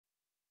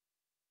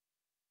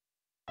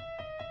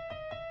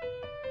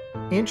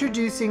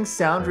Introducing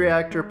Sound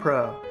Reactor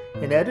Pro,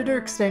 an editor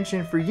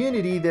extension for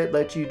Unity that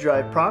lets you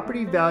drive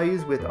property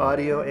values with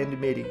audio and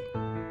MIDI.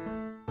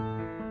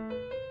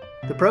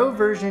 The Pro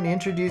version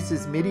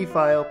introduces MIDI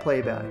file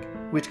playback,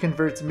 which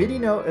converts MIDI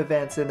note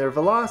events and their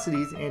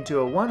velocities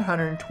into a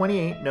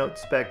 128-note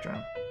spectrum.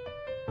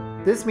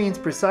 This means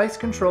precise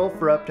control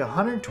for up to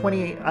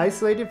 128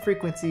 isolated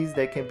frequencies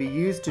that can be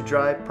used to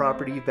drive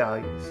property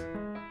values.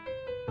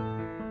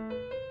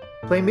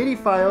 Play MIDI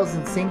files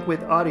in sync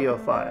with audio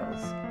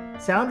files.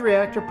 Sound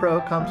Reactor Pro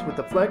comes with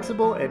a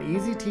flexible and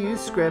easy-to-use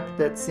script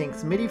that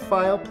syncs MIDI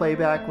file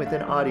playback with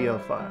an audio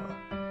file.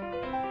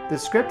 The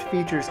script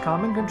features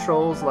common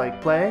controls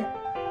like play,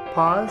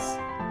 pause,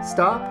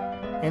 stop,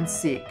 and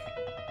seek.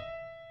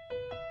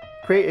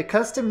 Create a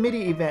custom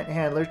MIDI event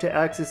handler to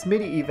access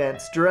MIDI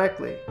events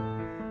directly.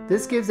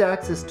 This gives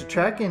access to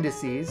track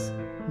indices,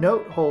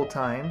 note hold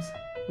times,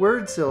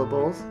 word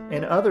syllables,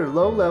 and other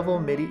low-level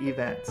MIDI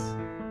events.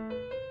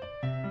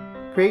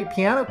 Create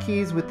piano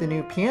keys with the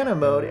new piano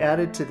mode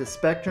added to the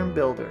Spectrum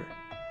Builder.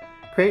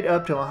 Create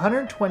up to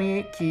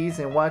 128 keys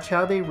and watch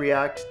how they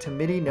react to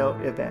MIDI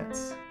note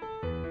events.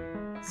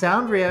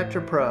 Sound Reactor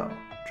Pro.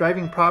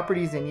 Driving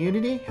properties in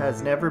Unity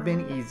has never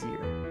been easier.